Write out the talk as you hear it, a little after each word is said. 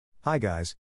Hi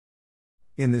guys.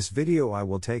 In this video I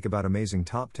will take about amazing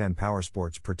top 10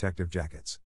 Powersports protective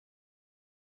jackets.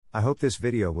 I hope this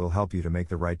video will help you to make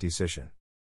the right decision.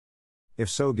 If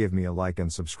so, give me a like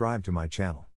and subscribe to my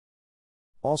channel.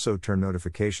 Also turn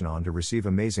notification on to receive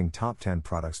amazing top 10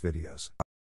 products videos.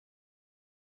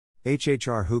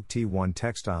 HHR Hook T1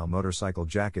 Textile Motorcycle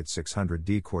Jacket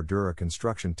 600D Cordura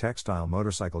Construction Textile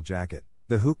Motorcycle Jacket.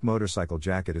 The Hook Motorcycle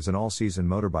Jacket is an all-season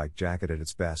motorbike jacket at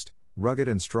its best, rugged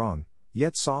and strong,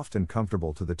 yet soft and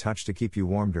comfortable to the touch to keep you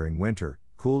warm during winter,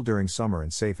 cool during summer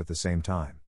and safe at the same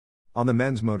time. On the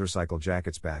men's motorcycle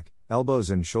jacket's back, elbows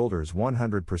and shoulders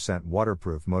 100%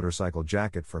 waterproof motorcycle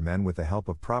jacket for men with the help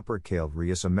of proper caled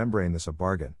reisa membrane. This a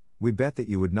bargain. We bet that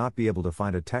you would not be able to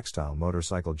find a textile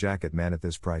motorcycle jacket man at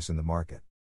this price in the market.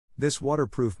 This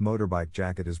waterproof motorbike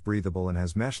jacket is breathable and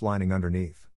has mesh lining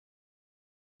underneath.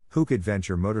 Hook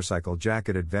Adventure Motorcycle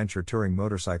Jacket Adventure Touring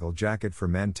Motorcycle Jacket for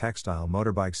Men Textile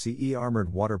Motorbike CE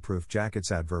Armored Waterproof Jackets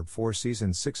Adverb 4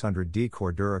 Season 600D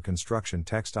Cordura Construction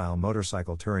Textile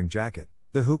Motorcycle Touring Jacket.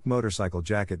 The Hook Motorcycle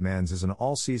Jacket Men's is an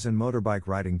all-season motorbike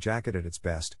riding jacket at its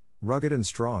best, rugged and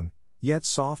strong, yet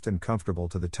soft and comfortable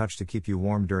to the touch to keep you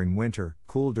warm during winter,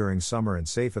 cool during summer and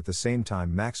safe at the same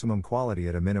time. Maximum quality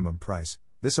at a minimum price.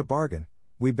 This a bargain.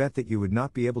 We bet that you would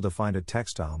not be able to find a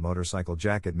textile motorcycle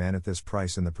jacket man at this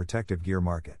price in the protective gear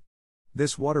market.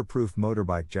 This waterproof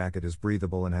motorbike jacket is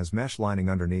breathable and has mesh lining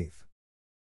underneath.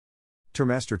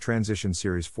 Tourmaster Transition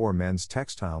Series 4 Men's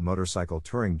Textile Motorcycle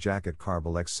Touring Jacket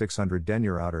Carbol X 600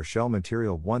 Denier Outer Shell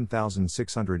Material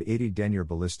 1680 Denier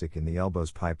Ballistic in the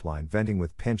elbows. Pipeline venting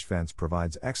with pinch vents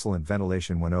provides excellent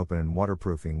ventilation when open and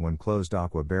waterproofing when closed.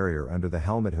 Aqua barrier under the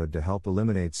helmet hood to help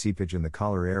eliminate seepage in the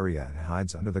collar area and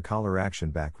hides under the collar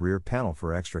action. Back rear panel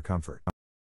for extra comfort.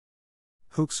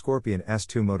 Hook Scorpion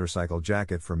S2 Motorcycle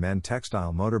Jacket for Men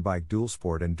Textile Motorbike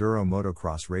Dualsport Enduro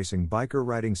Motocross Racing Biker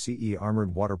Riding CE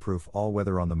Armored Waterproof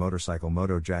All-Weather on the motorcycle.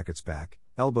 Moto jacket's back,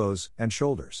 elbows, and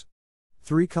shoulders.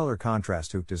 3-color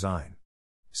contrast hook design.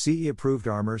 CE approved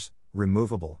armors,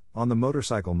 removable, on the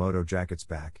motorcycle. Moto jacket's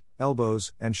back,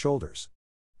 elbows, and shoulders.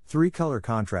 3-color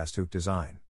contrast hook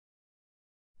design.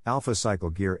 Alpha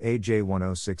Cycle Gear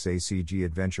AJ106 ACG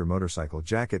Adventure Motorcycle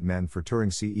Jacket Men for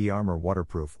Touring CE Armor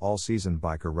Waterproof All-Season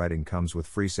Biker Riding comes with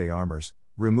Frise armors,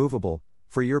 removable,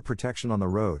 for your protection on the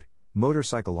road.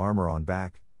 Motorcycle armor on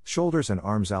back, shoulders and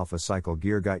arms. Alpha Cycle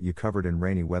Gear got you covered in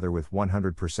rainy weather with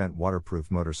 100% waterproof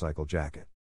motorcycle jacket.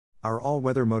 Our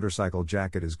all-weather motorcycle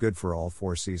jacket is good for all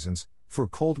 4 seasons. For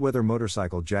cold weather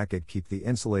motorcycle jacket, keep the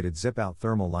insulated zip-out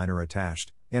thermal liner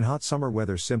attached. In hot summer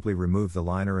weather, simply remove the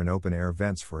liner and open air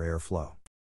vents for airflow.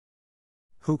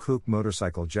 Hook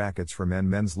Motorcycle Jackets for Men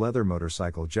Men's Leather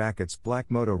Motorcycle Jackets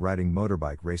Black Moto Riding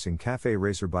Motorbike Racing Cafe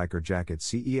Racer Biker Jacket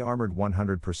CE Armored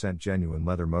 100% Genuine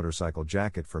Leather Motorcycle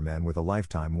Jacket for Men with a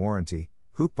lifetime warranty.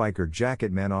 Hook Biker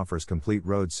Jacket Men offers complete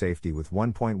road safety with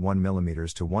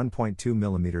 1.1mm to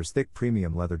 1.2mm thick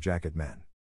premium leather jacket. Men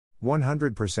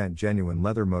 100% genuine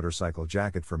leather motorcycle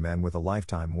jacket for men with a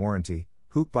lifetime warranty.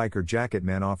 Hook Biker Jacket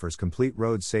Men offers complete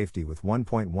road safety with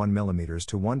 1.1mm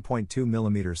to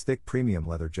 1.2mm thick premium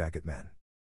leather jacket. Men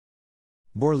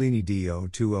Borlini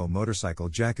D020 Motorcycle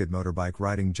Jacket Motorbike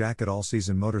Riding Jacket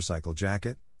All-Season Motorcycle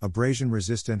Jacket, abrasion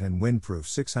resistant and windproof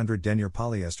 600 denier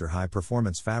polyester high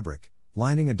performance fabric,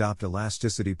 lining adopt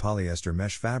elasticity polyester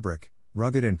mesh fabric,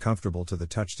 rugged and comfortable to the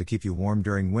touch to keep you warm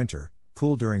during winter,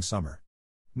 cool during summer.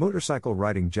 Motorcycle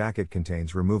riding jacket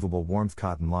contains removable warmth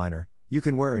cotton liner. You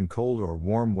can wear in cold or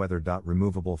warm weather.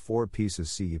 Removable 4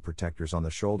 pieces CE protectors on the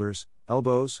shoulders,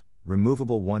 elbows,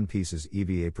 removable 1 pieces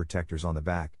EVA protectors on the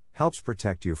back, helps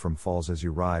protect you from falls as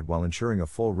you ride while ensuring a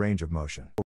full range of motion.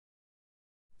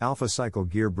 Alpha Cycle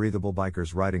Gear Breathable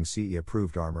Bikers Riding CE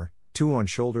approved armor, 2 on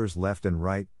shoulders left and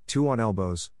right, 2 on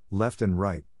elbows, left and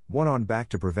right, 1 on back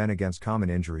to prevent against common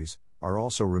injuries, are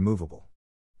also removable.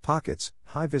 Pockets,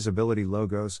 high visibility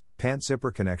logos, pant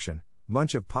zipper connection,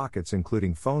 bunch of pockets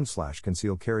including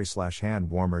phone/conceal carry/hand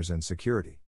warmers and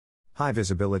security. High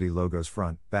visibility logos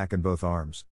front, back and both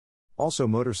arms. Also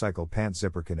motorcycle pant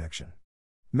zipper connection.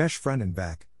 Mesh front and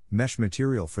back, mesh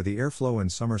material for the airflow in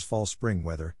summer's fall spring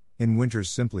weather, in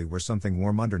winters simply wear something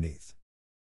warm underneath.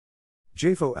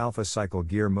 JFO Alpha Cycle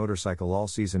Gear Motorcycle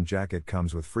All-Season Jacket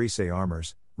comes with Frise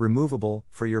armors, removable,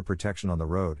 for your protection on the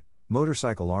road.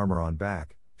 Motorcycle armor on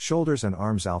back, shoulders and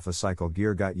arms. Alpha Cycle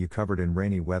Gear got you covered in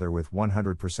rainy weather with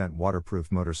 100%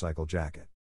 waterproof motorcycle jacket.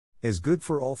 Is good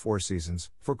for all 4 seasons.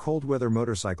 For cold weather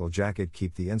motorcycle jacket,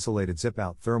 keep the insulated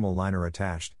zip-out thermal liner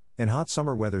attached. In hot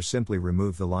summer weather, simply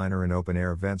remove the liner and open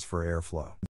air vents for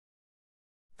airflow.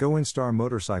 Go Instar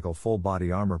Motorcycle Full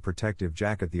Body Armor Protective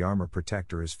Jacket. The armor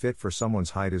protector is fit for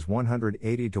someone's height is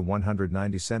 180 to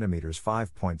 190 centimeters,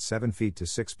 5.7 feet to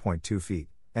 6.2 feet,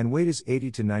 and weight is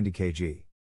 80 to 90 kg.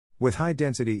 With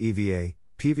high-density EVA,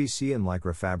 PVC and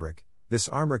Lycra fabric, this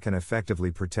armor can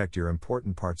effectively protect your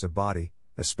important parts of body,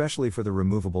 especially for the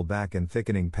removable back and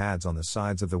thickening pads on the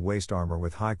sides of the waist. Armor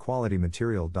with high-quality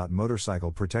material.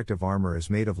 Motorcycle protective armor is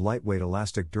made of lightweight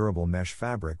elastic durable mesh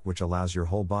fabric which allows your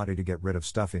whole body to get rid of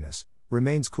stuffiness,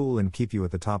 remains cool and keep you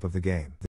at the top of the game.